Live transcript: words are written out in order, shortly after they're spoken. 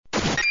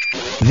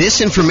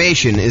This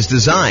information is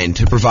designed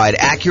to provide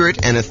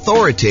accurate and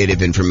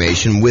authoritative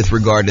information with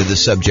regard to the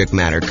subject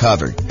matter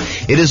covered.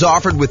 It is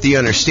offered with the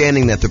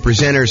understanding that the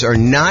presenters are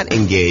not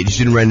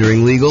engaged in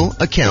rendering legal,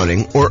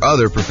 accounting, or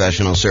other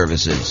professional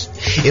services.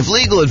 If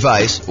legal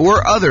advice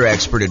or other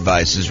expert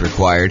advice is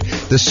required,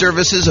 the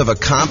services of a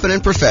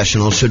competent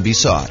professional should be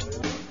sought.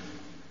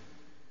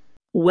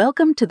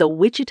 Welcome to the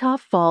Wichita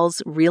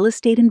Falls Real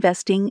Estate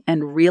Investing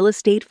and Real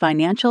Estate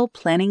Financial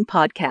Planning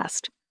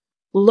Podcast.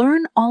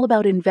 Learn all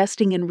about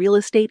investing in real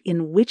estate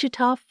in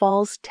Wichita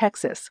Falls,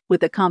 Texas,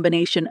 with a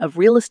combination of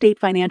real estate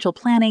financial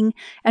planning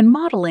and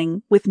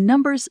modeling with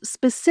numbers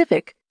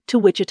specific to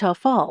Wichita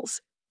Falls,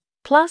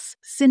 plus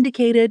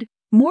syndicated,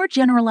 more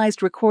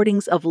generalized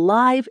recordings of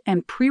live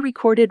and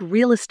pre-recorded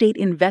real estate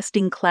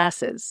investing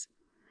classes.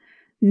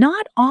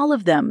 Not all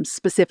of them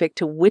specific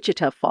to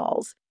Wichita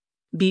Falls.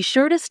 Be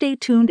sure to stay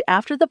tuned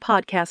after the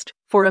podcast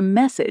for a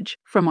message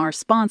from our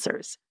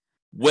sponsors.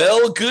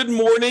 Well, good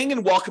morning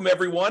and welcome,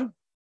 everyone.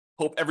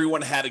 Hope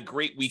everyone had a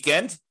great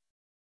weekend.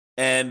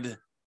 And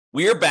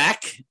we are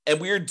back and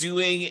we are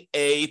doing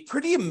a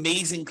pretty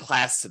amazing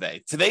class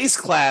today. Today's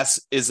class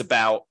is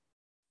about,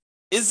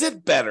 is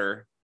it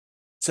better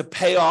to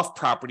pay off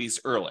properties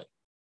early?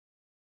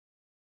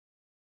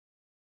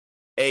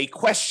 A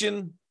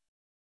question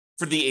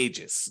for the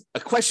ages, a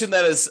question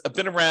that has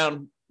been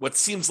around what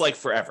seems like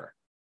forever.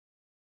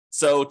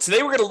 So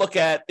today we're going to look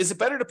at, is it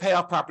better to pay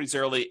off properties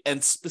early?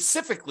 And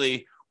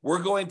specifically,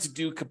 we're going to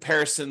do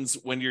comparisons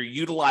when you're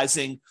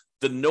utilizing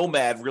the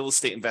Nomad real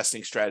estate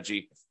investing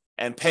strategy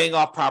and paying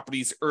off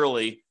properties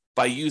early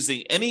by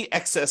using any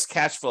excess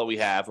cash flow we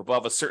have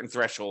above a certain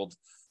threshold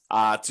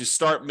to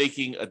start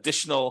making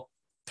additional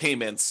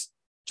payments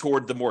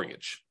toward the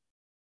mortgage.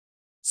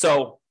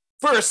 So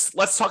first,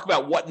 let's talk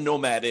about what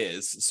Nomad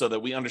is so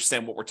that we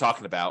understand what we're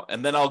talking about.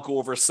 And then I'll go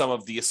over some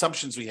of the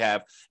assumptions we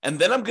have. And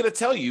then I'm going to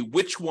tell you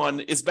which one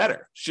is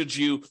better. Should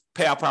you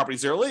pay out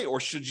properties early or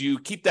should you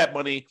keep that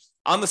money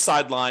on the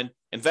sideline,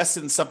 invest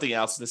it in something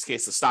else, in this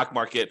case, the stock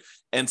market,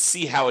 and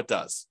see how it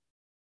does?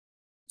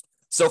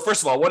 So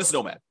first of all, what is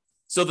Nomad?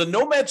 So the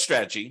Nomad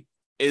strategy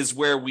is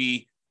where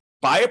we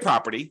buy a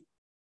property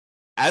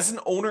as an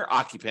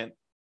owner-occupant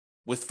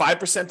with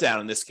 5%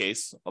 down in this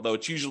case, although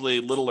it's usually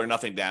little or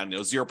nothing down,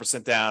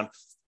 0% down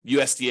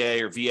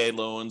USDA or VA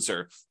loans,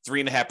 or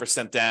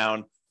 3.5%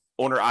 down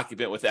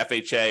owner-occupant with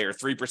FHA, or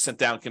 3%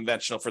 down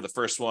conventional for the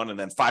first one, and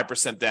then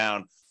 5%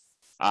 down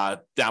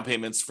down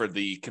payments for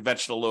the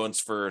conventional loans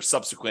for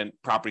subsequent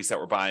properties that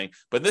we're buying.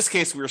 But in this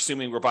case, we're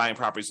assuming we're buying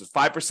properties with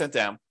 5%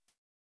 down,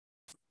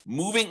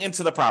 moving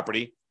into the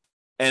property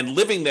and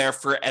living there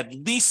for at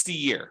least a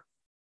year.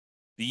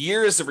 The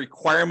year is a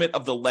requirement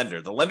of the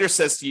lender. The lender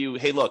says to you,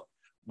 hey, look,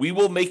 we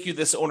will make you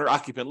this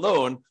owner-occupant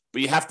loan,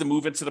 but you have to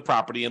move into the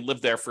property and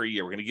live there for a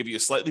year. We're going to give you a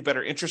slightly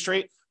better interest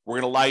rate. We're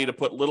going to allow you to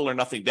put little or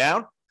nothing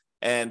down.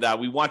 And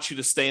we want you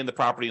to stay in the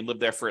property and live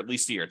there for at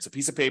least a year. It's a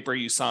piece of paper.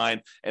 You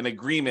sign an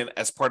agreement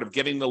as part of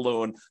getting the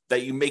loan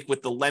that you make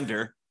with the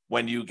lender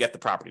when you get the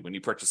property, when you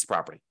purchase the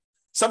property.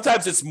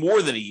 Sometimes it's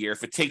more than a year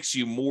if it takes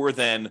you more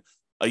than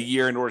a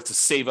year in order to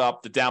save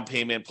up the down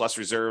payment plus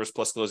reserves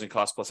plus closing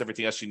costs plus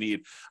everything else you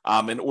need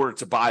in order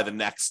to buy the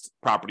next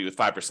property with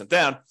 5%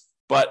 down.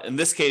 But in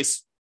this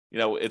case,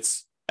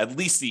 it's at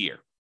least a year.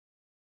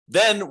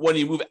 Then when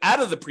you move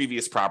out of the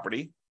previous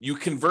property, you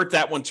convert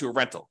that one to a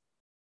rental.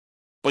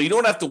 But you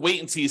don't have to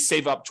wait until you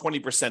save up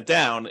 20%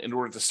 down in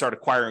order to start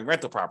acquiring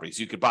rental properties.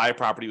 You could buy a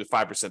property with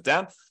 5%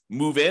 down,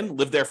 move in,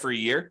 live there for a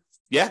year.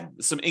 Yeah,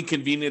 some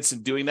inconvenience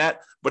in doing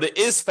that, but it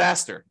is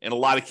faster in a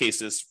lot of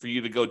cases for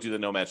you to go do the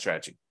Nomad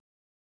strategy.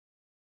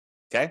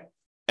 Okay?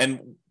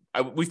 And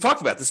we've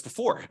talked about this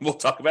before, and we'll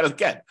talk about it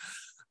again.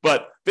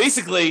 But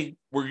basically,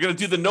 we're going to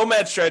do the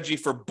Nomad strategy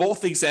for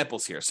both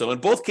examples here. So in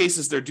both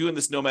cases, they're doing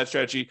this Nomad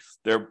strategy.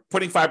 They're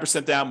putting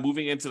 5% down,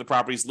 moving into the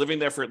properties, living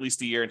there for at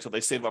least a year until they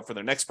save up for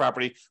their next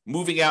property,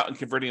 moving out and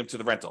converting them to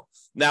the rental.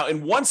 Now,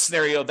 in one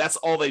scenario, that's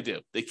all they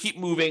do. They keep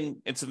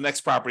moving into the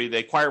next property. They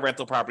acquire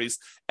rental properties,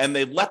 and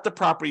they let the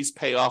properties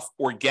pay off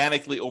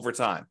organically over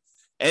time.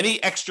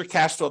 Any extra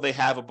cash flow they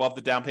have above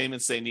the down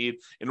payments they need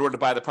in order to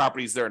buy the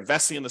properties, they're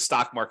investing in the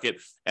stock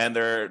market, and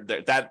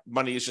that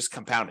money is just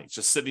compounding,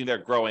 just sitting there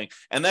growing.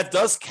 And that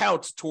does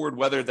count toward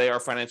whether they are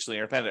financially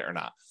independent or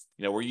not.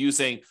 We're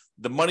using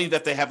the money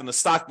that they have in the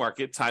stock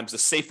market times the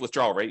safe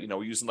withdrawal rate.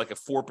 We're using like a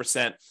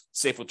 4%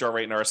 safe withdrawal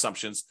rate in our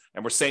assumptions.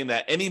 And we're saying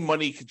that any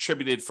money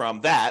contributed from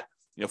that,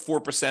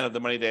 4% of the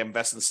money they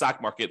invest in the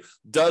stock market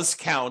does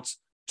count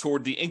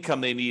toward the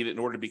income they need in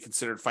order to be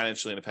considered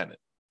financially independent.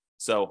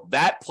 So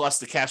that plus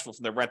the cash flow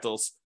from their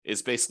rentals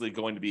is basically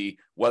going to be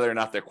whether or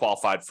not they're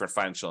qualified for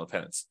financial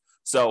independence.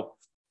 So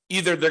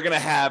either they're going to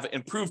have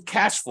improved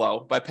cash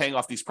flow by paying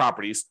off these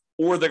properties,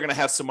 or they're going to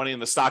have some money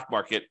in the stock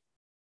market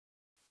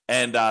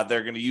and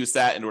they're going to use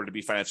that in order to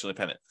be financially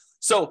independent.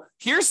 So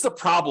here's the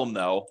problem,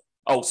 though,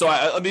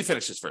 let me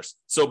finish this first.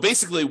 So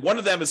basically, one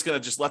of them is going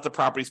to just let the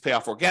properties pay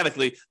off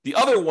organically. The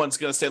other one's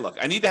going to say, look,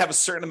 I need to have a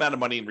certain amount of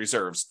money in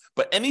reserves,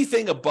 but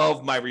anything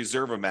above my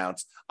reserve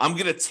amount, I'm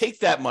going to take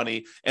that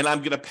money and I'm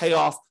going to pay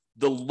off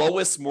the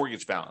lowest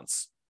mortgage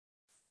balance.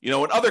 In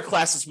other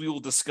classes, we will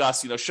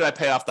discuss, should I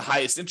pay off the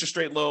highest interest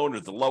rate loan or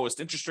the lowest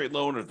interest rate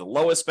loan or the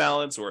lowest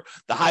balance or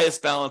the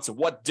highest balance, and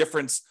what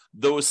difference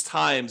those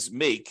times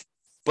make.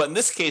 But in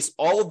this case,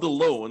 all of the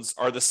loans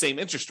are the same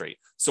interest rate.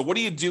 So what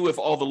do you do if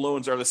all the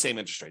loans are the same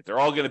interest rate? They're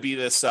all going to be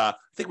this, I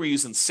think we're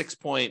using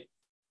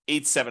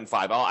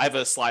 6.875. I have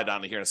a slide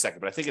on it here in a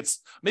second, but I think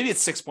maybe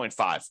it's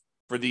 6.5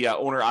 for the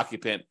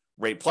owner-occupant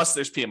rate, plus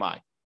there's PMI.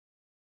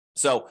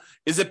 So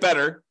is it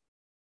better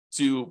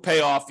to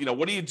pay off,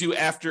 what do you do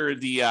after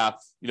the,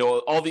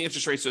 all the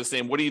interest rates are the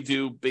same? What do you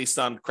do based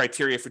on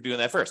criteria for doing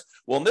that first?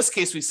 Well, in this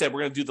case, we said we're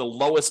going to do the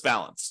lowest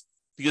balance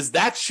because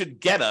that should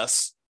get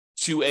us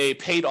to a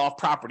paid off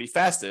property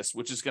fastest,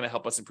 which is going to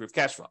help us improve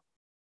cash flow.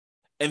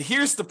 And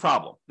here's the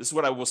problem. This is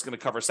what I was going to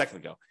cover a second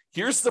ago.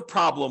 Here's the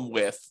problem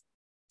with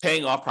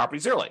paying off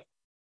properties early.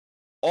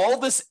 All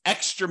this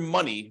extra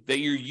money that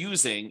you're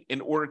using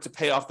in order to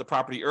pay off the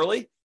property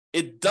early,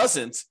 it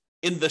doesn't,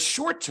 in the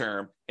short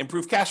term,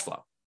 improve cash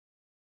flow,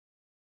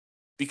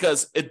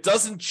 because it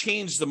doesn't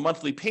change the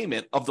monthly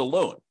payment of the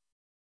loan.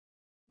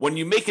 When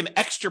you make an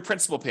extra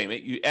principal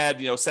payment, you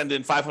add, send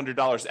in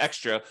 $500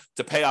 extra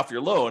to pay off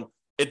your loan,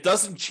 it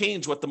doesn't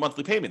change what the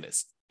monthly payment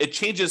is. It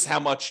changes how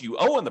much you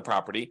owe on the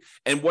property.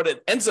 And what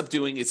it ends up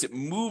doing is it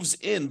moves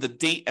in the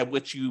date at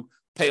which you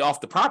pay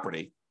off the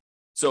property.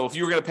 So if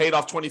you were going to pay it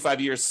off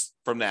 25 years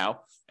from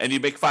now and you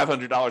make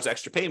 $500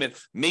 extra payment,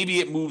 maybe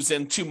it moves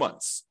in 2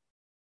 months.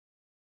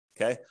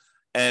 Okay.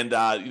 And,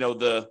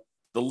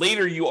 the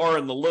later you are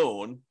in the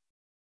loan,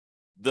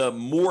 the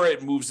more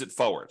it moves it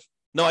forward.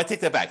 No, I take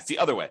that back. It's the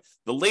other way.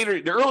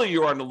 The earlier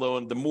you are in the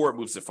loan, the more it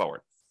moves it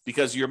forward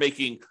because you're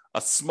making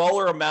a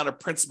smaller amount of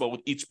principal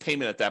with each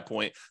payment at that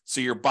point. So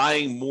you're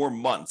buying more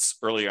months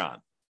early on.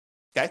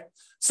 Okay.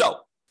 So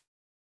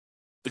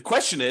the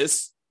question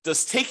is,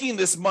 does taking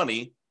this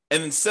money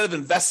and instead of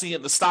investing it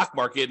in the stock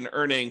market and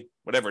earning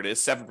whatever it is,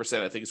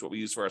 7%, I think is what we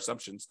use for our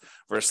assumptions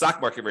for a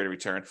stock market rate of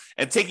return,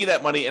 and taking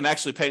that money and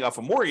actually paying off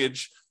a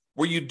mortgage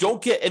where you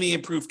don't get any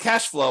improved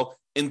cash flow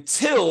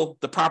until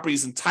the property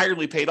is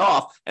entirely paid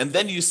off. And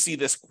then you see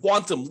this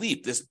quantum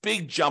leap, this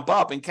big jump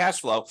up in cash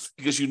flow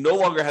because you no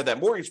longer have that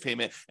mortgage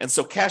payment. And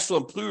so cash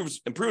flow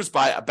improves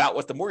by about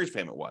what the mortgage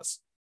payment was.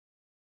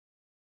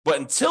 But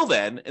until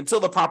then, until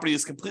the property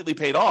is completely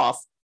paid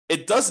off,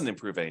 it doesn't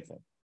improve anything.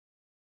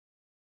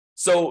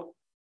 So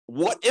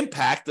what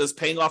impact does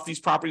paying off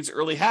these properties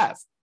early have?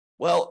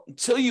 Well,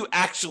 until you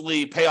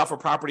actually pay off a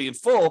property in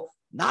full,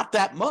 not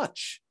that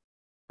much.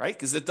 Right?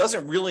 Because it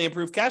doesn't really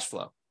improve cash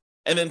flow.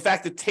 And in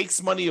fact, it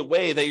takes money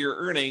away that you're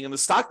earning in the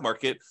stock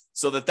market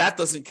so that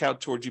doesn't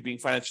count towards you being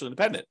financially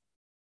independent.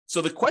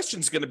 So the question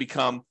is going to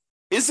become,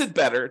 is it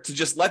better to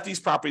just let these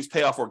properties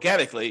pay off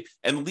organically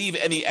and leave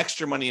any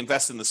extra money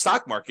invested in the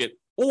stock market,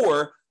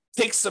 or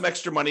take some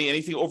extra money,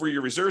 anything over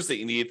your reserves that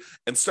you need,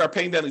 and start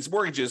paying down these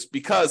mortgages?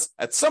 Because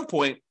at some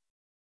point,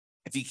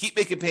 if you keep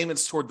making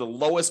payments toward the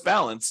lowest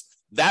balance,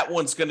 that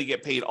one's going to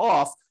get paid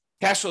off.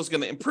 Cash flow is going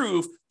to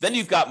improve. Then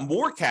you've got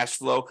more cash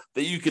flow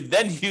that you could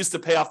then use to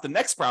pay off the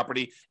next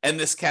property, and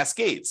this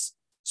cascades.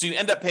 So you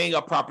end up paying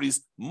off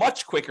properties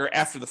much quicker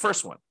after the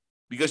first one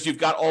because you've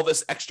got all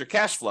this extra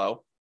cash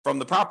flow from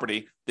the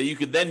property that you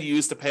could then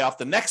use to pay off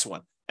the next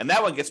one. And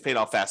that one gets paid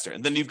off faster.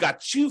 And then you've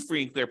got 2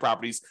 free and clear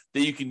properties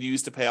that you can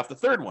use to pay off the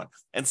third one.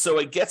 And so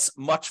it gets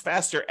much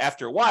faster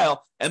after a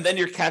while. And then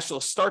your cash flow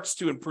starts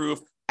to improve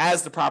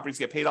as the properties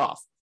get paid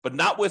off, but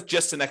not with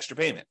just an extra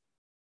payment.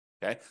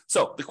 Okay,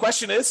 so the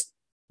question is,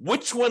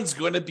 which one's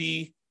going to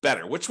be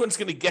better? Which one's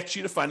going to get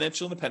you to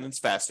financial independence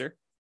faster?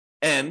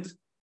 And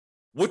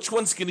which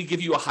one's going to give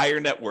you a higher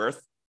net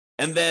worth?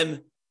 And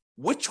then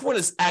which one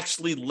is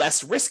actually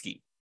less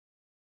risky?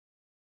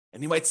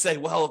 And you might say,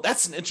 well,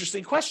 that's an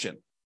interesting question.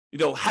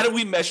 How do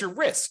we measure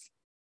risk?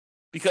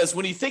 Because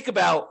when you think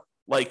about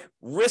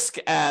risk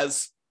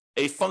as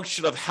a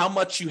function of how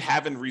much you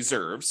have in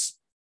reserves,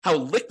 how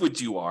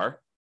liquid you are,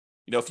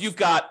 if you've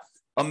got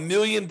 $1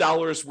 million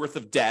worth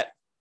of debt,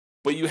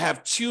 but you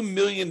have $2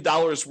 million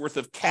worth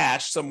of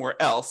cash somewhere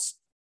else,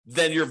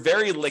 then you're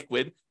very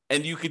liquid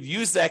and you could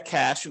use that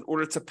cash in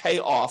order to pay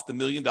off the $1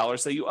 million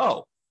that you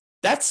owe.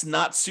 That's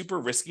not super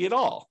risky at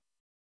all.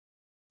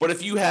 But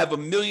if you have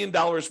 $1 million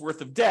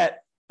worth of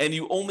debt and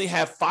you only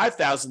have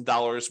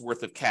 $5,000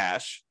 worth of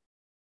cash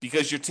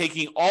because you're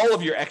taking all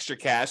of your extra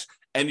cash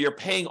and you're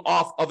paying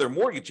off other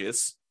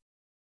mortgages,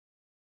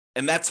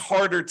 and that's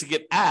harder to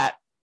get at.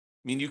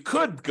 You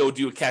could go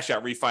do a cash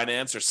out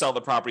refinance or sell the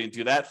property and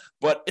do that,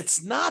 but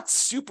it's not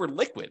super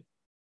liquid.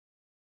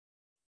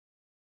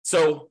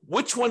 So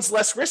which one's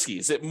less risky?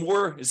 Is it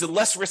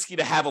less risky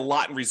to have a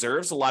lot in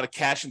reserves, a lot of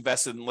cash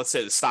invested in, let's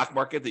say, the stock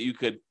market that you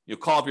could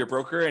call up your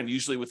broker and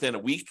usually within a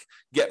week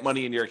get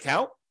money in your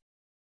account?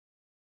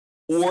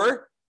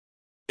 Or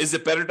is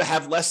it better to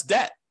have less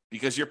debt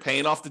because you're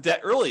paying off the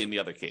debt early in the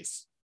other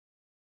case?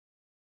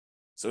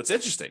 So it's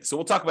interesting. So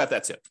we'll talk about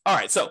that too. All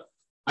right. So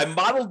I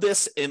modeled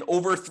this in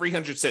over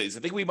 300 cities.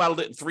 I think we modeled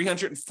it in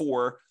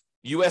 304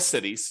 U.S.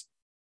 cities.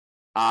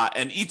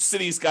 And each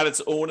city's got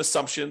its own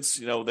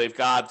assumptions. They've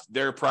got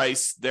their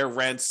price, their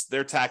rents,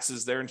 their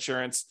taxes, their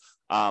insurance.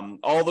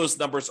 All those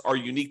numbers are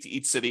unique to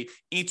each city.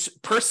 Each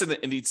person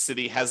in each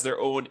city has their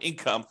own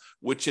income,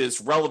 which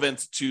is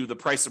relevant to the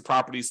price of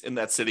properties in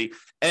that city.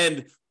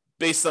 And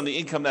based on the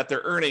income that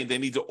they're earning, they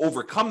need to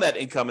overcome that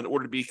income in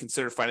order to be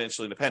considered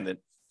financially independent.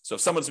 So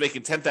if someone's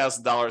making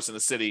 $10,000 in a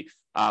city,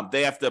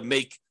 they have to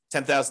make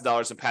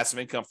 $10,000 in passive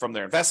income from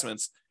their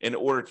investments in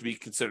order to be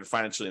considered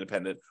financially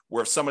independent.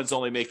 Where if someone's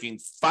only making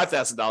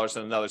 $5,000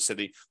 in another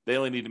city, they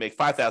only need to make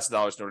 $5,000 in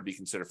order to be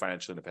considered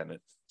financially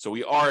independent. So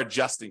we are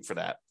adjusting for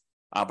that.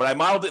 But I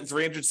modeled it in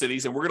 300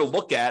 cities, and we're going to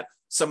look at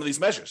some of these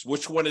measures.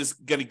 Which one is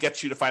going to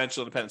get you to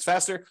financial independence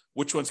faster?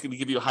 Which one's going to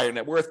give you a higher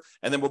net worth?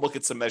 And then we'll look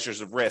at some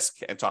measures of risk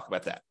and talk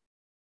about that.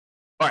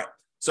 All right.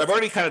 So I've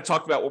already kind of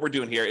talked about what we're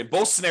doing here. In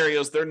both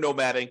scenarios, they're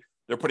nomading.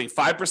 They're putting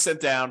 5%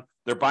 down.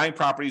 They're buying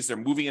properties. They're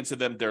moving into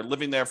them. They're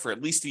living there for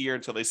at least a year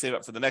until they save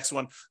up for the next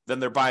one. Then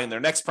they're buying their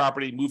next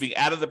property, moving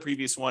out of the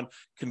previous one,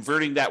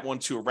 converting that one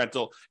to a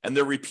rental, and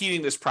they're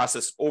repeating this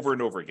process over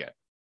and over again.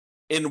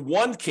 In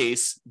one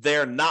case,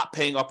 they're not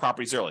paying off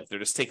properties early. They're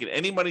just taking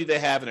any money they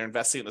have and they're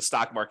investing in the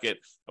stock market.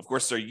 Of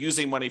course, they're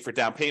using money for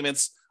down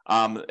payments.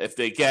 If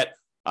they get,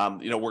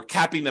 we're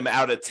capping them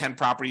out at 10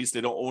 properties.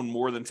 They don't own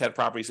more than 10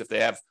 properties. If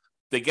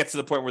they get to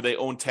the point where they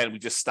own 10, we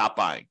just stop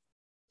buying.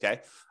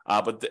 Okay.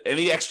 But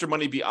any extra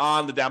money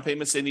beyond the down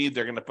payments they need,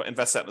 they're going to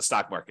invest that in the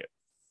stock market.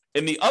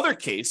 In the other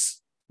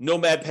case,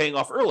 Nomad paying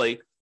off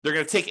early, they're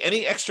going to take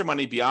any extra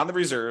money beyond the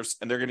reserves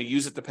and they're going to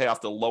use it to pay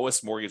off the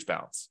lowest mortgage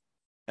balance.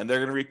 And they're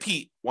going to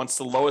repeat once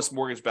the lowest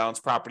mortgage balance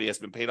property has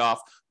been paid off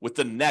with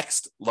the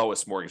next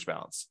lowest mortgage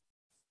balance.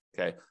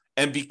 Okay.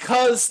 And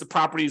because the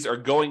properties are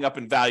going up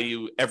in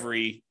value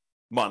every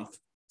month,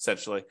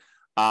 essentially,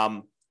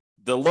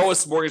 the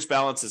lowest mortgage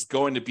balance is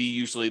going to be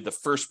usually the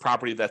first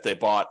property that they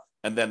bought,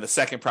 and then the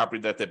second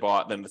property that they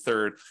bought, and then the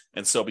third.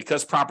 And so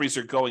because properties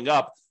are going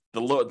up,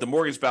 the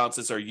mortgage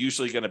balances are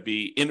usually going to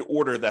be in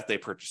order that they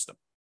purchased them.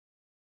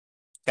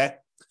 Okay.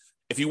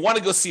 If you want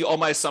to go see all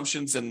my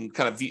assumptions and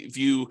kind of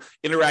view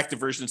interactive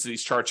versions of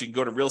these charts, you can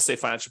go to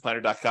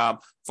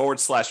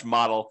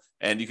realestateFinancialPlanner.com/model,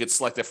 and you can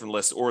select it from the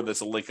list, or there's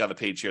a link on the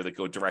page here that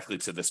go directly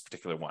to this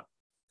particular one.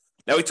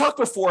 Now, we talked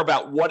before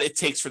about what it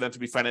takes for them to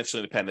be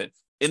financially independent.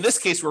 In this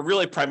case, we're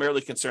really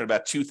primarily concerned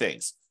about two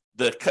things: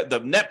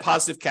 the net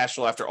positive cash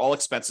flow after all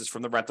expenses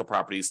from the rental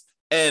properties,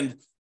 and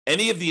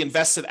any of the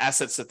invested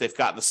assets that they've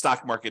got in the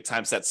stock market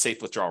times that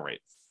safe withdrawal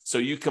rate. So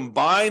you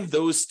combine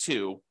those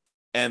two,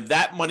 and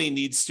that money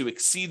needs to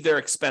exceed their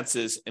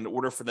expenses in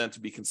order for them to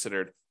be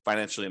considered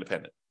financially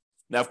independent.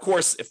 Now, of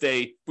course, if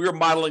we were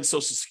modeling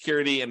Social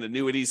Security and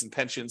annuities and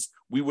pensions,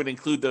 we would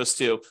include those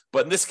too.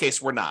 But in this case,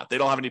 we're not. They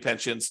don't have any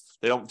pensions.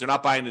 They're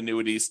not buying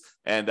annuities,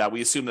 and we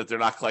assume that they're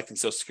not collecting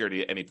Social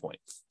Security at any point.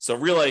 So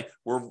really,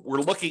 we're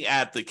looking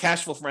at the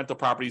cash flow from rental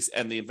properties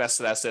and the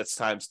invested assets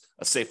times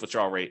a safe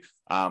withdrawal rate.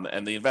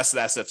 And the invested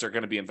assets are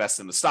going to be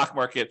invested in the stock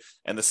market,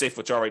 and the safe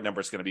withdrawal rate number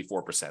is going to be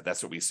 4%.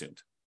 That's what we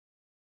assumed.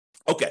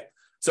 Okay.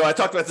 So I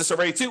talked about this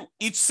already too.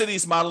 Each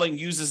city's modeling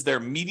uses their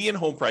median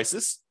home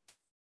prices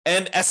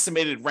and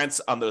estimated rents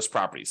on those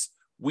properties.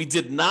 We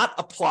did not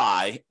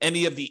apply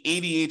any of the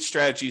 88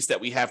 strategies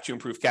that we have to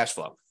improve cash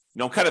flow.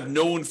 I'm kind of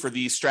known for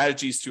these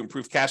strategies to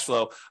improve cash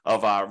flow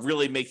of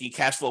really making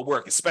cash flow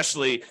work,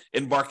 especially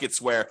in markets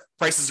where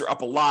prices are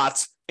up a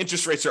lot,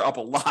 interest rates are up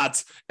a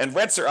lot, and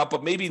rents are up,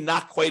 but maybe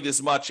not quite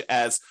as much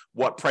as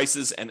what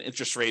prices and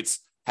interest rates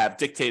have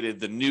dictated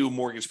the new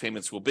mortgage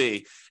payments will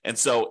be. And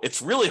so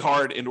it's really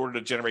hard in order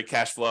to generate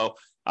cash flow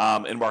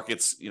in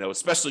markets,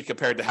 especially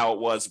compared to how it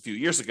was a few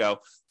years ago.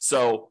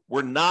 So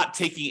we're not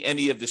taking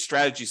any of the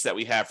strategies that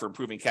we have for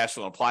improving cash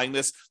flow and applying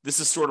this. This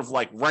is sort of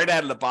like right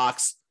out of the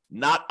box,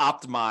 not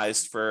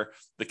optimized for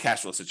the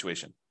cash flow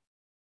situation.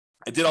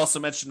 I did also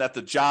mention that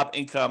the job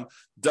income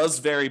does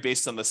vary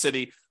based on the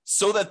city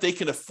so that they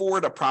can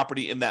afford a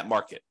property in that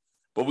market.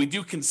 But we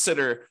do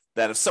consider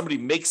that if somebody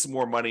makes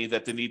more money,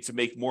 that they need to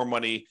make more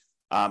money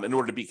in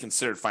order to be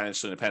considered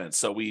financially independent.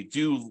 So we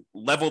do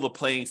level the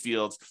playing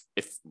field.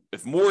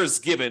 If more is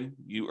given,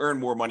 you earn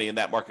more money in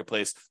that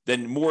marketplace,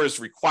 then more is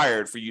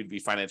required for you to be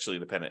financially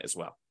independent as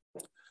well.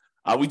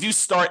 We do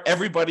start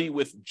everybody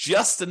with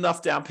just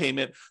enough down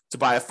payment to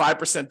buy a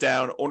 5%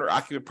 down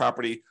owner-occupant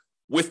property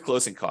with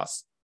closing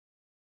costs.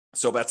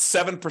 So about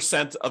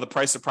 7% of the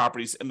price of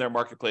properties in their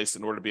marketplace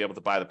in order to be able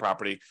to buy the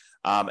property.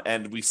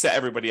 And we set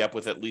everybody up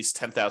with at least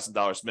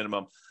 $10,000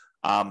 minimum.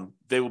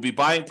 They will be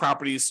buying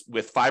properties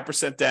with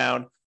 5%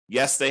 down.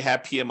 Yes, they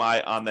have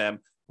PMI on them.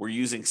 We're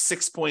using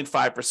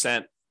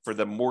 6.5% for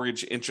the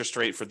mortgage interest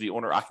rate for the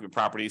owner-occupant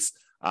properties,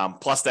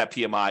 plus that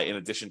PMI in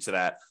addition to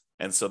that.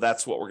 And so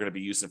that's what we're going to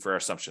be using for our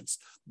assumptions.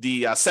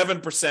 The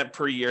 7%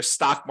 per year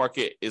stock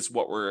market is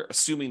what we're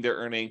assuming they're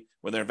earning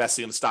when they're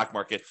investing in the stock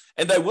market.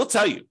 And I will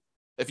tell you,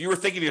 if you were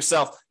thinking to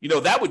yourself,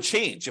 that would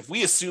change. If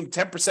we assumed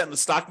 10% in the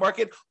stock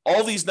market,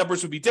 all these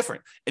numbers would be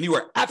different. And you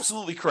are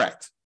absolutely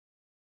correct.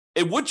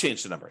 It would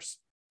change the numbers.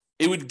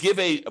 It would give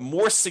a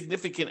more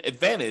significant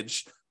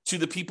advantage to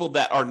the people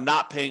that are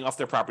not paying off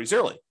their properties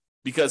early.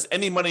 because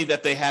any money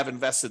that they have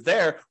invested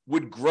there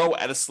would grow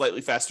at a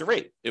slightly faster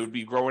rate. It would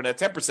be growing at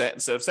 10%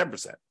 instead of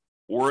 7%,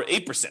 or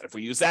 8% if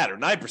we use that, or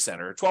 9%,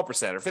 or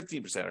 12%, or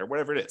 15%, or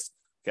whatever it is.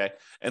 Okay.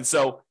 And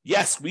so,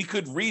 yes, we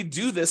could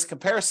redo this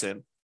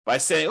comparison by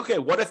saying, okay,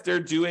 what if they're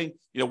doing,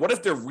 what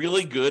if they're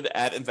really good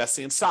at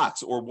investing in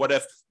stocks? Or what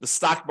if the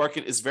stock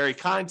market is very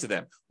kind to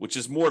them, which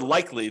is more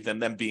likely than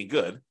them being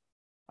good,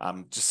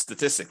 just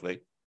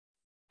statistically.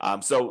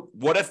 So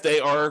what if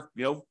they are,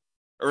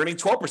 earning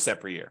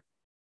 12% per year?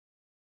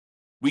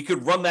 We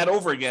could run that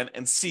over again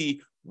and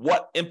see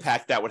what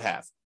impact that would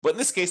have. But in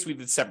this case, we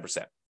did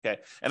 7%. Okay.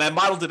 And I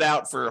modeled it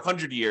out for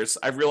 100 years.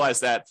 I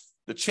realized that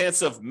the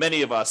chance of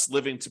many of us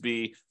living to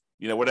be,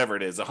 whatever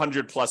it is,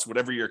 100 plus,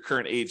 whatever your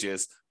current age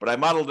is, but I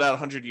modeled it out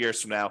 100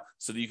 years from now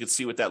so that you could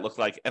see what that looked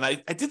like. And I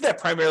did that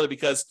primarily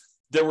because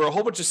there were a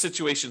whole bunch of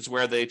situations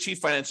where they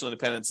achieved financial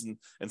independence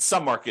in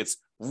some markets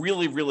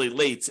really, really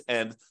late.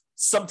 And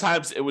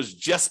sometimes it was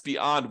just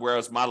beyond where I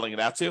was modeling it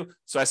out to.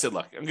 So I said,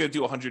 look, I'm going to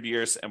do 100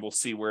 years and we'll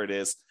see where it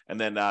is. And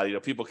then,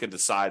 people can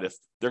decide if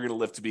they're going to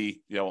live to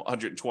be,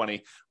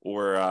 120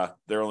 or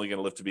they're only going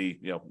to live to be,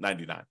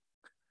 99.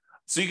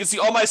 So you can see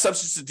all my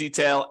assumptions in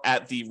detail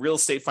at the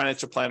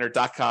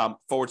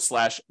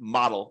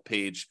realestatefinancialplanner.com/model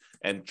page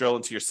and drill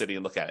into your city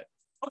and look at it.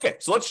 Okay,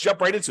 so let's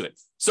jump right into it.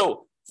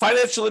 So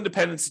financial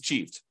independence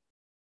achieved.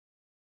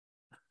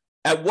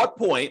 At what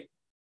point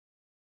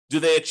do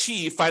they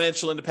achieve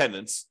financial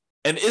independence?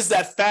 And is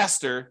that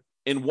faster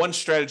in one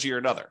strategy or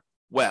another?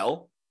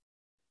 Well,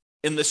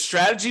 in the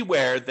strategy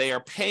where they are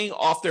paying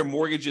off their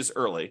mortgages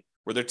early,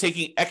 where they're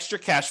taking extra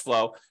cash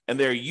flow and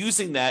they're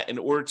using that in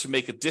order to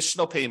make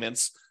additional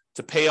payments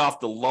to pay off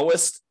the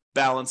lowest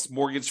balance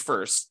mortgage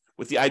first,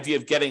 with the idea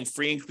of getting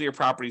free and clear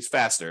properties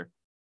faster.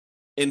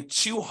 In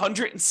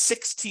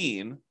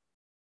 216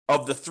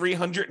 of the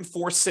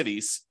 304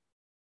 cities,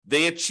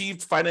 they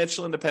achieved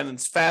financial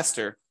independence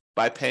faster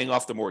by paying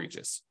off the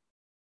mortgages.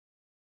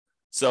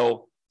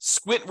 So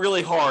squint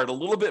really hard, a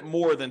little bit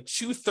more than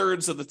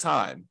 2/3 of the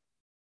time,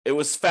 it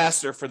was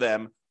faster for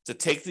them to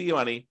take the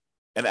money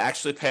and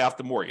actually pay off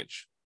the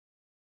mortgage,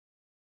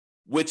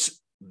 which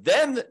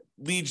then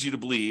leads you to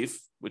believe,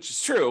 which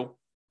is true,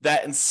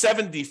 that in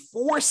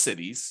 74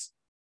 cities,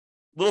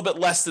 a little bit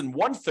less than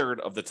 1/3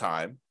 of the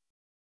time,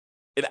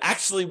 it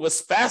actually was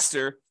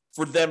faster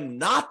for them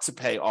not to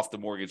pay off the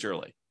mortgage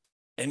early.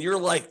 And you're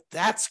like,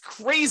 that's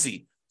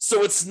crazy.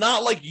 So it's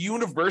not like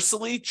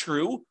universally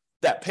true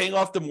that paying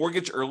off the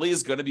mortgage early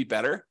is going to be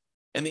better.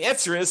 And the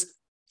answer is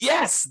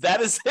yes,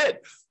 that is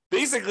it.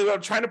 Basically, what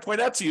I'm trying to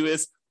point out to you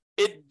is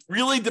it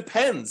really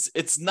depends.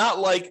 It's not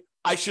like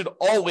I should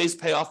always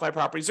pay off my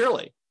properties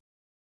early.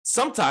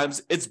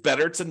 Sometimes it's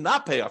better to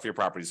not pay off your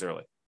properties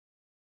early.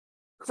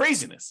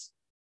 Craziness.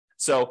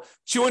 So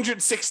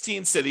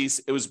 216 cities,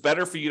 it was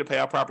better for you to pay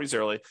off properties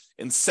early.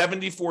 In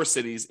 74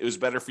 cities, it was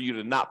better for you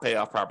to not pay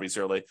off properties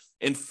early.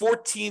 In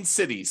 14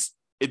 cities,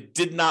 it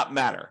did not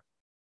matter.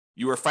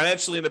 You were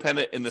financially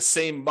independent in the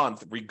same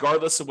month,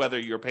 regardless of whether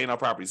you were paying off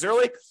properties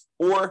early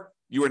or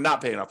you were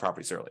not paying off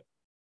properties early.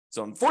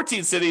 So in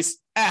 14 cities,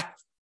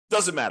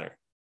 doesn't matter.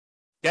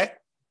 Okay?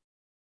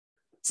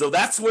 So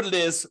that's what it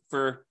is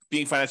for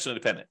being financially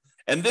independent.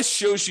 And this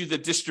shows you the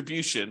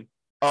distribution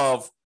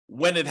of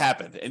when it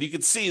happened. And you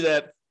can see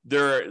that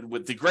there,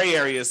 with the gray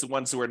areas, the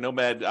ones who are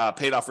Nomad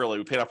paid off early,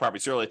 we paid off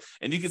properties early.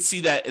 And you can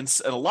see that in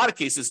a lot of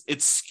cases, it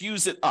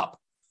skews it up.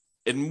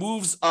 It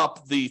moves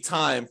up the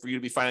time for you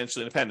to be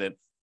financially independent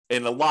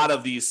in a lot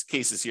of these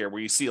cases here,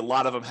 where you see a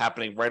lot of them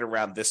happening right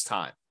around this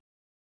time.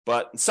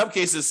 But in some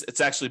cases,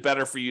 it's actually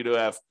better for you to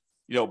have,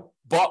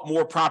 bought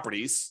more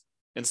properties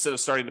instead of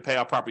starting to pay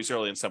off properties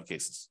early in some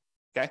cases.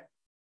 Okay.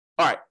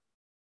 All right.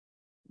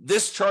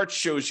 This chart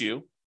shows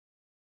you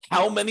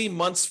how many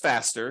months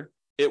faster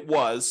it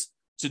was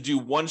to do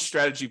one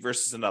strategy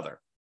versus another.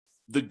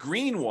 The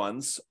green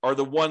ones are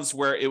the ones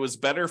where it was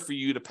better for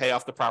you to pay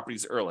off the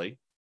properties early.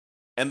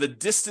 And the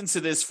distance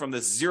it is from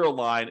the zero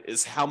line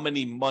is how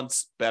many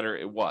months better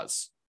it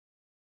was.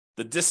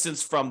 The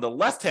distance from the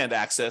left-hand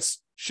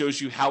axis shows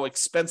you how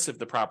expensive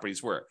the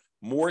properties were.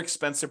 More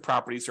expensive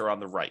properties are on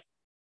the right.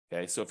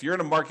 Okay, so if you're in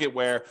a market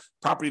where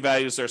property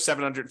values are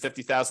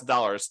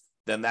 $750,000,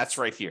 then that's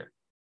right here.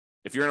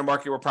 If you're in a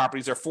market where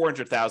properties are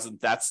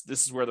 $400,000,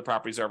 this is where the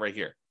properties are right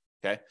here.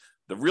 Okay,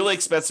 the really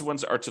expensive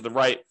ones are to the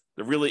right.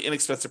 The really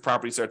inexpensive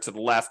properties are to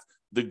the left.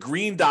 The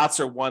green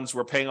dots are ones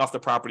where paying off the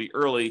property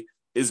early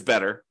is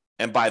better,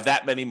 and by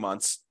that many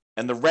months.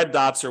 And the red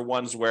dots are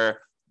ones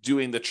where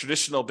doing the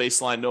traditional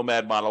baseline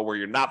Nomad model, where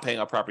you're not paying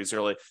off properties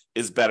early,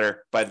 is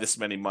better by this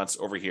many months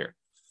over here.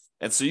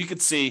 And so you can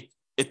see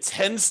it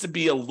tends to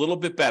be a little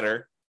bit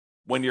better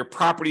when your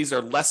properties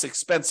are less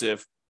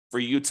expensive for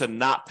you to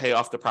not pay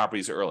off the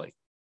properties early.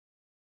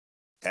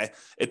 Okay,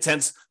 it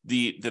tends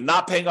the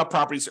not paying off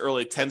properties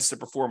early tends to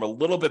perform a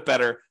little bit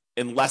better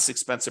in less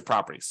expensive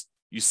properties.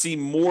 You see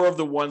more of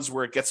the ones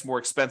where it gets more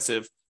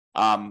expensive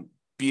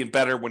being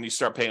better when you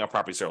start paying off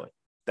properties early.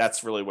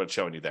 That's really what it's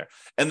showing you there.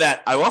 And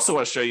that I also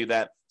want to show you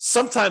that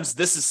sometimes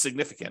this is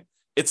significant.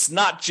 It's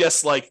not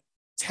just like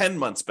 10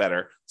 months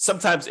better.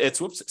 Sometimes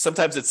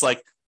it's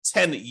like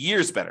 10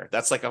 years better.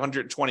 That's like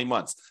 120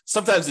 months.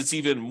 Sometimes it's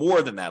even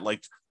more than that,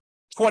 like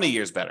 20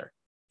 years better.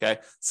 Okay.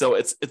 So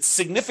it's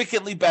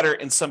significantly better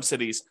in some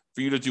cities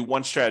for you to do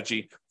one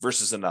strategy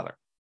versus another.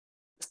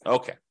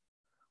 Okay.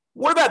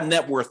 What about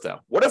net worth though?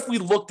 What if we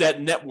looked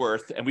at net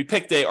worth and we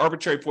picked an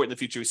arbitrary point in the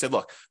future? We said,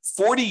 look,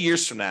 40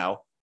 years from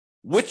now,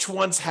 which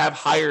ones have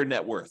higher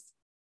net worth?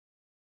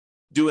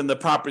 Doing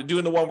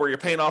the one where you're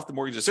paying off the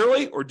mortgages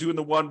early, or doing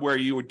the one where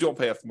you don't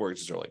pay off the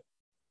mortgages early?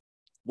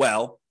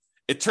 Well,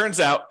 it turns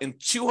out in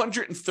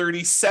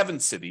 237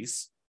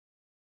 cities,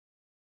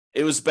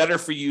 it was better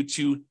for you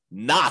to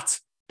not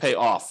pay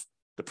off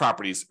the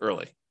properties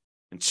early.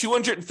 In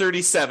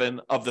 237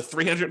 of the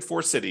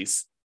 304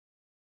 cities,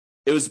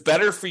 it was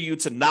better for you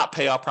to not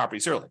pay off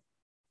properties early.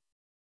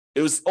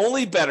 It was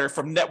only better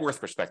from net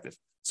worth perspective.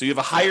 So you have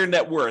a higher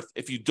net worth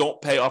if you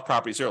don't pay off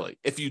properties early.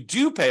 If you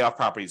do pay off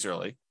properties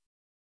early,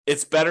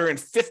 it's better in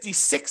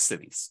 56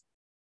 cities.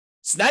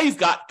 So now you've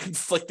got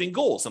conflicting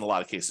goals in a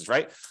lot of cases,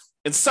 right?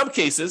 In some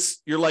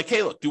cases, you're like,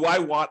 hey, look, do I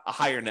want a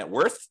higher net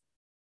worth,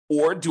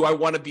 or do I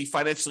want to be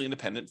financially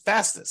independent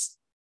fastest?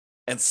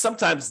 And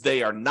sometimes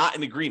they are not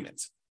in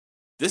agreement.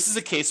 This is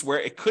a case where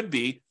it could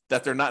be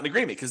that they're not in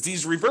agreement because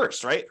these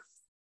reverse, right?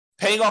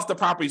 Paying off the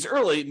properties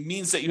early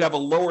means that you have a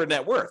lower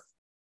net worth,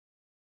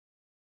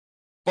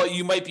 but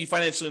you might be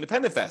financially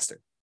independent faster.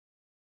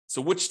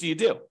 So which do you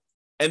do?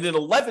 And in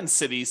 11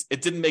 cities,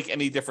 it didn't make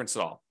any difference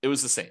at all. It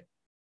was the same.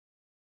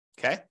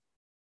 Okay?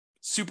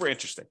 Super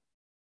interesting.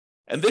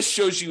 And this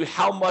shows you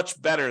how much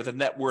better the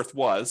net worth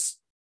was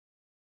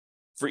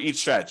for each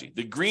strategy.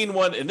 The green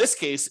one in this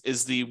case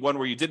is the one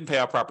where you didn't pay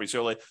off properties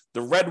early.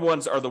 The red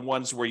ones are the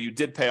ones where you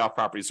did pay off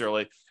properties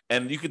early.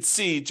 And you can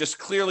see just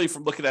clearly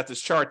from looking at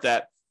this chart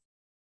that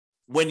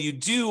when you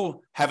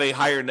do have a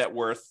higher net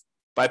worth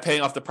by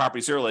paying off the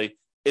properties early,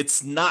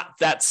 it's not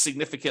that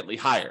significantly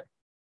higher.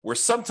 Where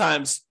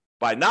sometimes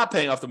by not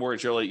paying off the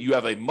mortgage early, you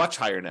have a much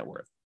higher net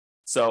worth.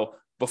 So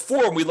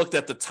before, when we looked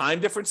at the time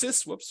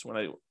differences, when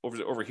I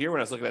over here, when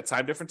I was looking at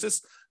time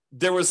differences,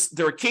 there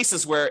were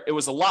cases where it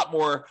was a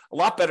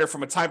lot better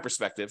from a time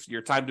perspective.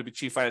 Your time to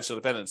achieve financial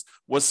independence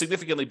was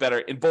significantly better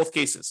in both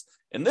cases.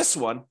 In this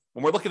one,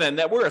 when we're looking at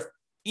net worth,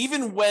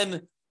 even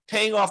when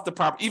paying off the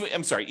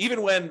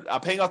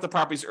paying off the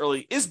properties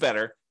early is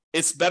better,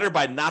 it's better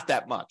by not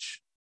that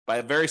much, by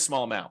a very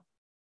small amount.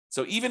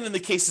 So even in the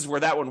cases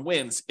where that one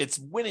wins, it's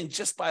winning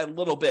just by a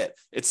little bit.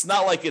 It's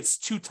not like it's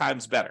 2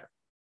 times better.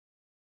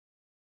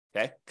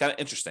 Okay, kind of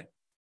interesting.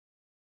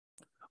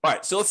 All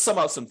right, so let's sum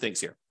up some things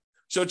here.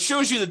 So it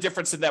shows you the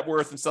difference in net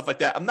worth and stuff like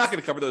that. I'm not going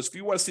to cover those. If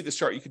you want to see this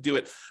chart, you can do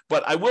it.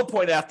 But I will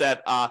point out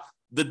that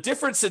the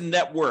difference in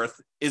net worth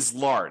is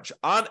large.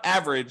 On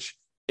average,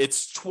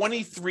 it's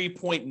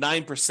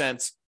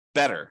 23.9%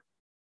 better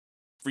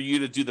for you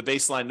to do the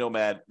baseline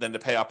Nomad than to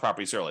pay off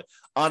properties early.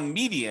 On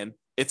median,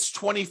 it's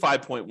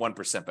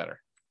 25.1% better.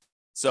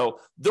 So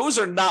those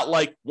are not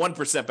like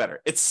 1%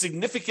 better. It's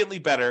significantly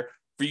better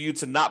for you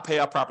to not pay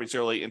off properties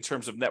early in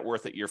terms of net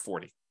worth at year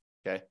 40.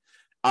 Okay.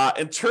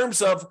 In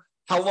terms of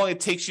how long it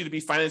takes you to be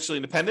financially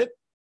independent,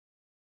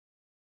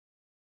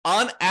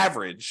 on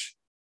average,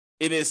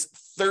 it is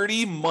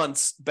 30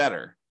 months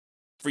better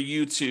for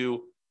you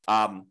to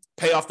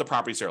pay off the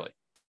properties early.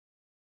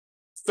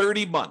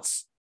 30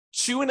 months,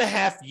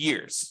 2.5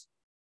 years.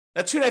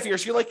 Now, 2.5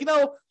 years, you're like,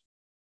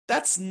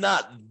 that's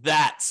not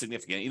that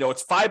significant.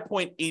 It's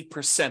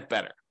 5.8%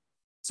 better.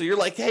 So you're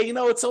like, hey,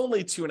 it's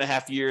only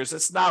 2.5 years.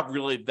 It's not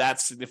really that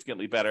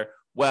significantly better.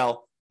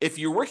 Well, if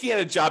you're working at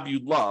a job you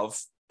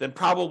love, then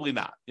probably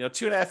not.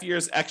 2.5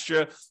 years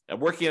extra and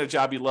working at a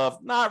job you love,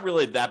 not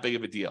really that big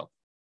of a deal.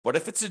 But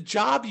if it's a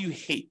job you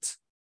hate,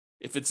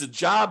 if it's a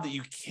job that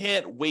you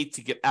can't wait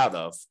to get out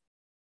of,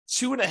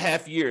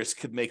 2.5 years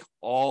could make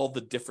all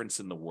the difference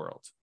in the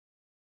world.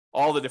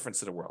 All the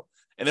difference in the world.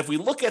 And if we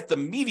look at the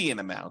median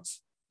amount,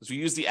 as we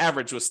use the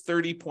average was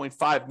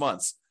 30.5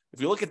 months.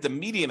 If you look at the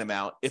median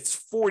amount, it's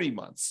 40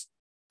 months.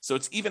 So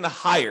it's even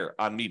higher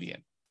on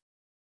median.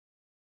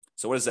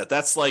 So what is that?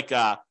 That's like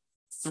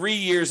 3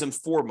 years and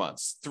 4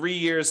 months, 3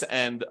 years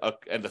and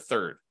a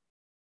third.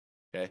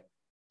 Okay.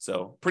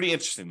 So pretty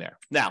interesting there.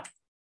 Now,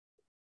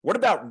 what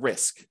about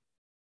risk?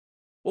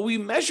 Well, we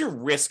measure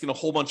risk in a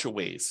whole bunch of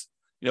ways.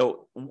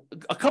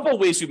 A couple of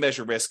ways we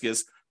measure risk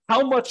is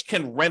how much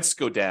can rents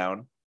go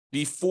down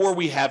before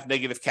we have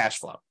negative cash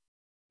flow?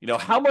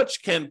 How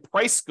much can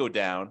price go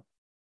down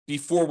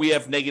before we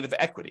have negative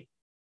equity?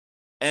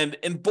 And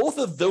in both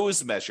of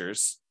those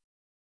measures,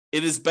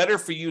 it is better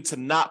for you to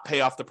not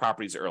pay off the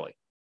properties early.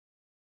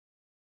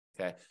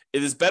 Okay.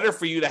 It is better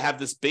for you to have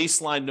this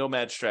baseline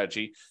Nomad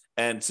strategy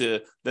and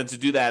to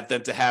do that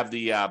than to have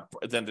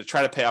than to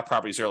try to pay off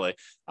properties early.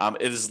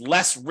 It is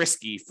less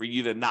risky for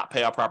you to not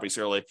pay off properties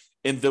early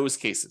in those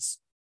cases.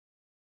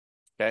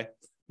 Okay.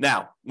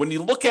 Now, when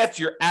you look at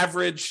your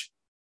average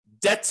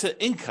debt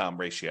to income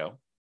ratio,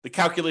 the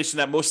calculation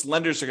that most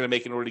lenders are going to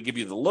make in order to give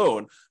you the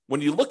loan,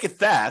 when you look at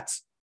that,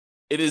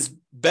 it is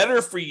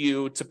better for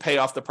you to pay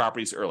off the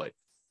properties early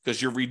because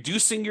you're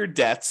reducing your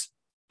debt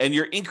and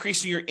you're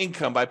increasing your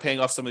income by paying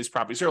off some of these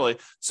properties early.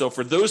 So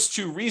for those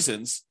two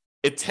reasons,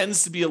 it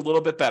tends to be a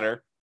little bit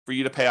better for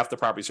you to pay off the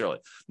properties early.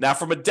 Now,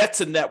 from a debt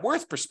to net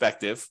worth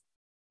perspective,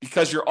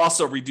 because you're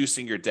also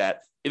reducing your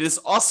debt, it is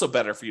also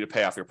better for you to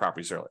pay off your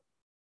properties early.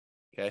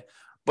 Okay.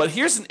 But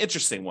here's an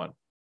interesting one.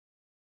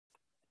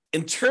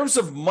 In terms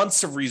of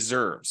months of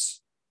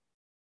reserves,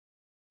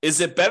 is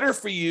it better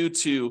for you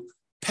to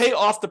pay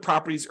off the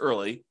properties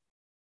early,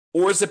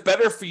 or is it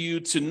better for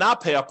you to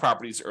not pay off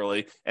properties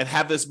early and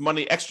have this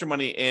money, extra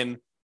money in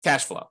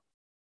cash flow?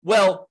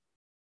 Well,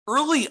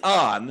 early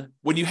on,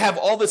 when you have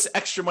all this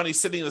extra money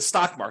sitting in the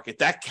stock market,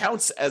 that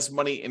counts as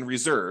money in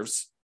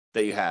reserves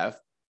that you have.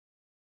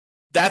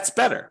 That's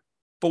better.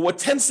 But what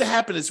tends to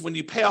happen is when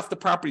you pay off the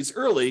properties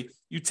early,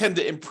 you tend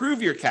to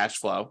improve your cash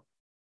flow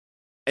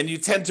and you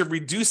tend to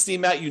reduce the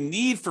amount you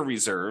need for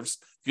reserves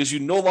because you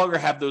no longer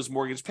have those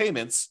mortgage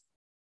payments.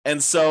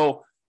 And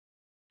so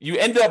you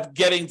end up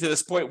getting to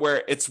this point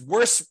where it's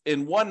worse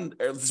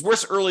it's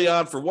worse early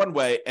on for one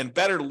way and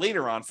better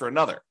later on for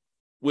another,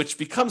 which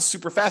becomes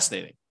super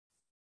fascinating.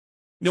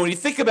 You know, when you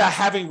think about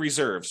having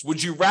reserves,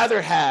 would you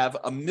rather have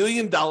 $1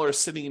 million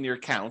sitting in your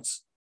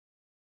accounts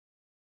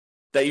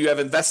that you have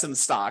invested in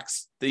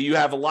stocks, that you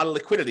have a lot of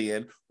liquidity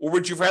in, or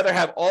would you rather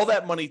have all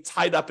that money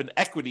tied up in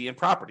equity and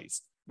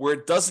properties where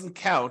it doesn't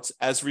count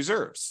as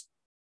reserves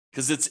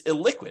because it's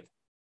illiquid?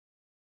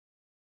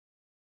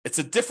 It's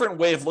a different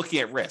way of looking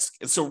at risk.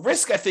 And so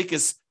risk, I think,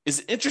 is an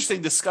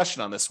interesting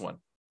discussion on this one.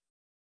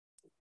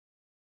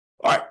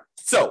 All right,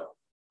 so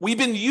we've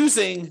been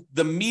using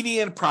the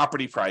median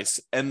property price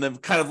and the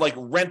kind of like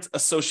rent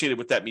associated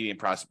with that median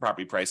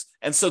property price.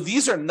 And so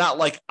these are not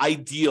like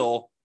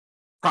ideal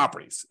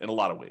properties in a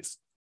lot of ways.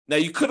 Now,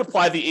 you could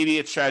apply the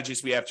 88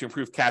 strategies we have to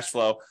improve cash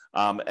flow,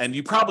 and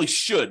you probably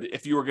should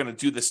if you were going to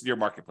do this in your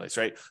marketplace,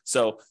 right?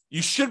 So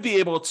you should be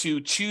able to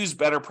choose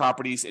better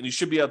properties, and you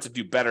should be able to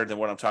do better than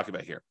what I'm talking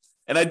about here.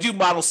 And I do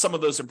model some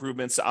of those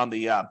improvements on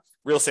the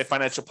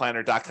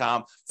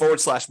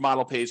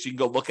realestatefinancialplanner.com/model page. You can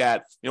go look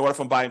at, what if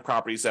I'm buying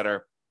properties that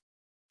are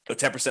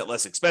 10%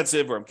 less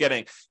expensive, or I'm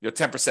getting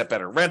 10%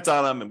 better rent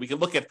on them, and we can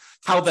look at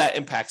how that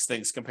impacts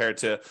things compared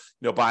to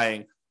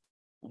buying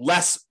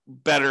less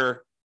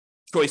better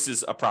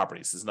choices of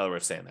properties is another way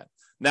of saying that.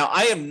 Now,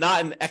 I am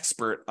not an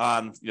expert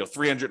on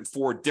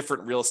 304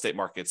 different real estate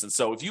markets. And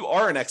so if you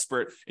are an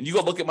expert and you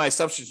go look at my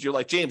assumptions, you're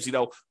like, James,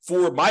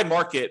 for my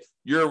market,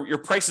 your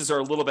prices are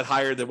a little bit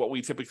higher than what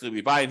we typically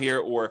be buying here,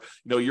 or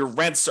your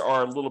rents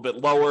are a little bit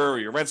lower, or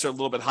your rents are a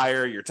little bit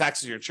higher, your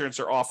taxes, your insurance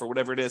are off, or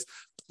whatever it is.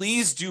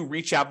 Please do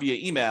reach out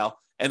via email,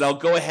 and I'll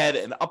go ahead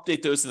and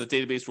update those in the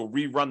database. We'll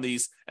rerun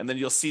these, and then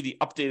you'll see the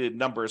updated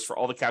numbers for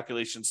all the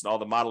calculations and all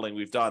the modeling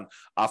we've done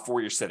for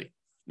your city.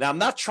 Now, I'm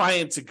not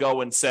trying to go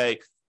and say,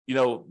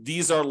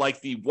 these are like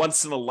the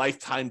once in a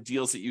lifetime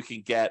deals that you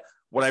can get.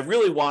 What I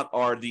really want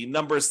are the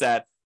numbers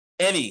that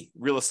any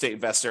real estate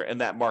investor in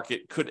that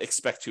market could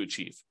expect to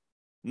achieve.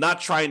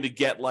 Not trying to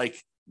get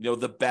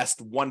the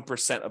best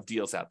 1% of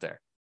deals out there.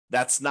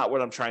 That's not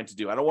what I'm trying to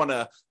do. I don't want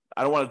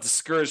to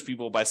discourage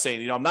people by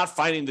saying, I'm not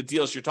finding the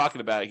deals you're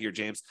talking about here,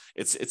 James.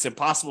 It's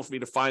impossible for me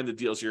to find the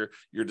deals you're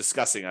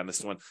discussing on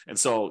this one. And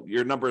so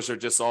your numbers are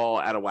just all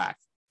out of whack.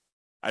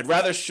 I'd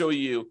rather show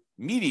you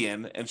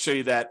median and show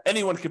you that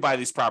anyone could buy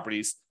these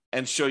properties,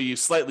 and show you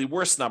slightly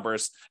worse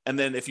numbers. And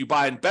then if you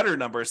buy in better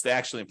numbers, they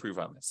actually improve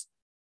on this.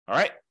 All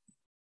right.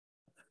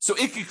 So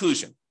in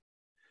conclusion,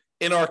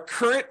 in our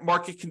current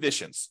market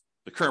conditions,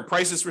 the current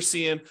prices we're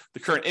seeing, the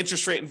current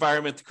interest rate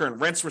environment, the current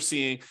rents we're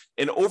seeing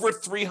in over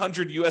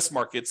 300 US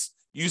markets,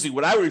 using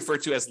what I would refer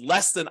to as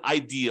less than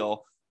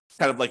ideal,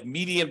 kind of like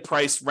median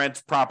price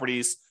rent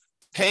properties,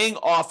 paying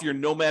off your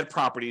Nomad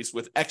properties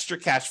with extra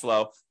cash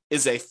flow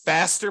is a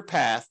faster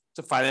path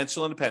to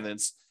financial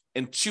independence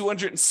in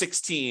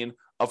 216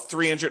 of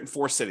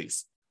 304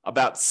 cities.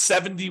 About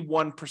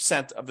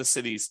 71% of the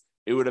cities,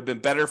 it would have been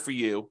better for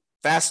you,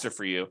 faster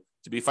for you,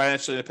 to be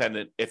financially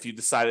independent if you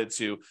decided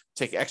to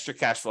take extra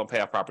cash flow and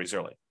pay off properties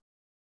early.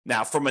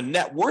 Now, from a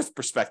net worth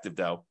perspective,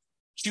 though,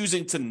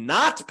 choosing to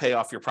not pay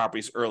off your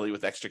properties early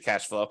with extra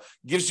cash flow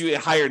gives you a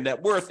higher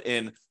net worth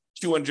in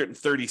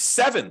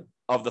 237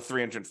 of the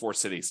 304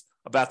 cities,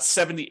 about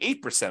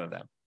 78% of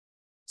them.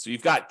 So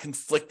you've got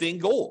conflicting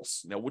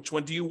goals. Which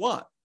one do you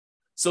want?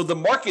 So the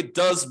market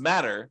does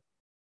matter,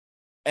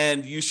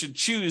 and you should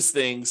choose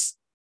things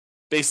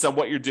based on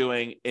what you're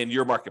doing in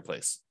your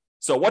marketplace.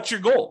 So what's your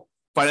goal?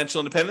 Financial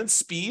independence,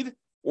 speed,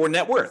 or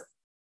net worth?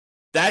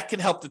 That can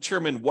help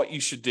determine what you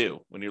should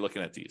do when you're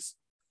looking at these.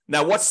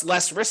 Now, what's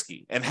less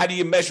risky, and how do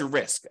you measure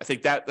risk? I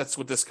think that's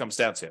what this comes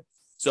down to.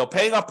 So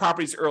paying off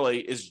properties early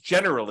is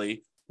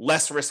generally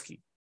less risky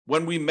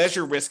when we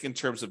measure risk in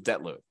terms of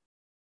debt load,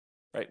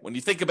 right? When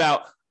you think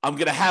about, I'm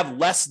going to have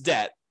less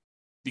debt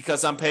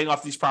because I'm paying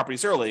off these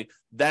properties early,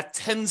 that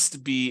tends to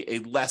be a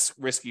less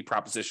risky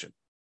proposition.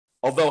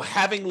 Although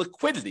having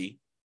liquidity,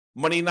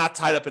 money not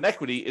tied up in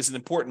equity, is an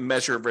important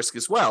measure of risk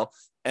as well.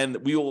 And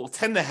we will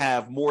tend to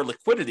have more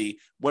liquidity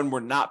when we're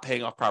not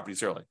paying off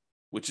properties early,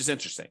 which is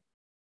interesting.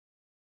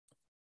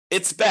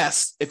 It's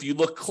best if you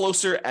look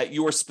closer at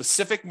your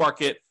specific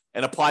market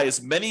and apply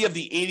as many of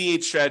the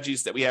 88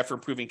 strategies that we have for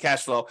improving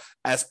cash flow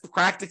as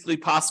practically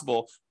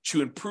possible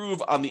to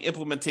improve on the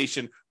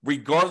implementation,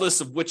 regardless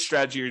of which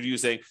strategy you're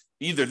using,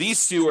 either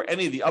these two or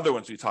any of the other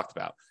ones we talked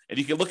about. And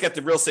you can look at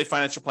the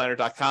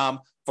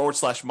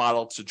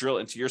realestatefinancialplanner.com/model to drill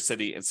into your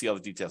city and see all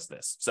the details of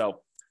this.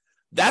 So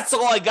that's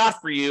all I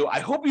got for you. I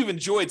hope you've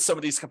enjoyed some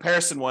of these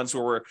comparison ones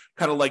where we're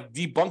kind of like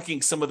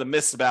debunking some of the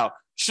myths about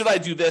should I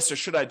do this or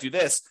should I do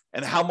this,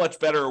 and how much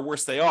better or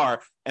worse they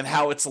are, and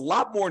how it's a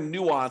lot more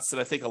nuanced than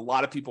I think a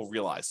lot of people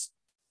realize.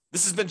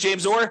 This has been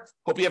James Orr.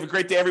 Hope you have a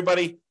great day,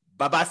 everybody.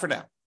 Bye-bye for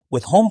now.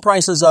 With home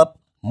prices up,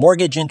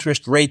 mortgage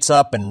interest rates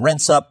up, and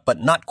rents up,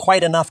 but not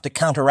quite enough to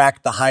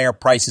counteract the higher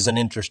prices and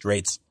interest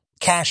rates,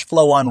 cash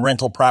flow on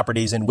rental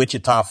properties in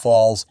Wichita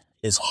Falls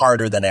is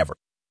harder than ever.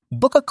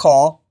 Book a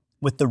call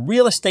with the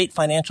Real Estate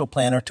Financial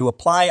Planner to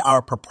apply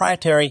our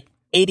proprietary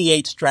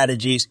 88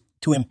 strategies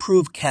to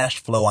improve cash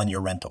flow on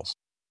your rentals.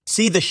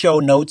 See the show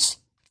notes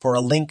for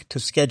a link to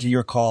schedule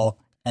your call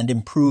and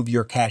improve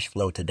your cash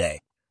flow today.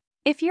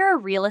 If you're a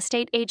real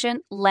estate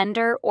agent,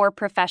 lender, or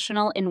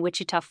professional in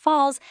Wichita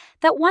Falls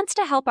that wants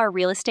to help our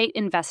real estate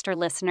investor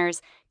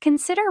listeners,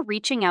 consider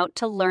reaching out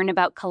to learn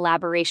about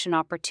collaboration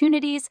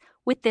opportunities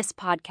with this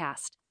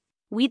podcast.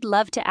 We'd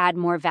love to add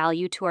more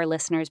value to our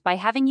listeners by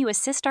having you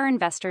assist our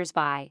investors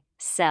buy,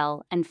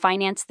 sell, and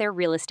finance their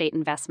real estate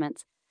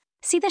investments.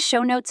 See the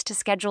show notes to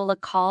schedule a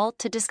call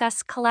to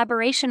discuss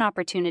collaboration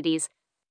opportunities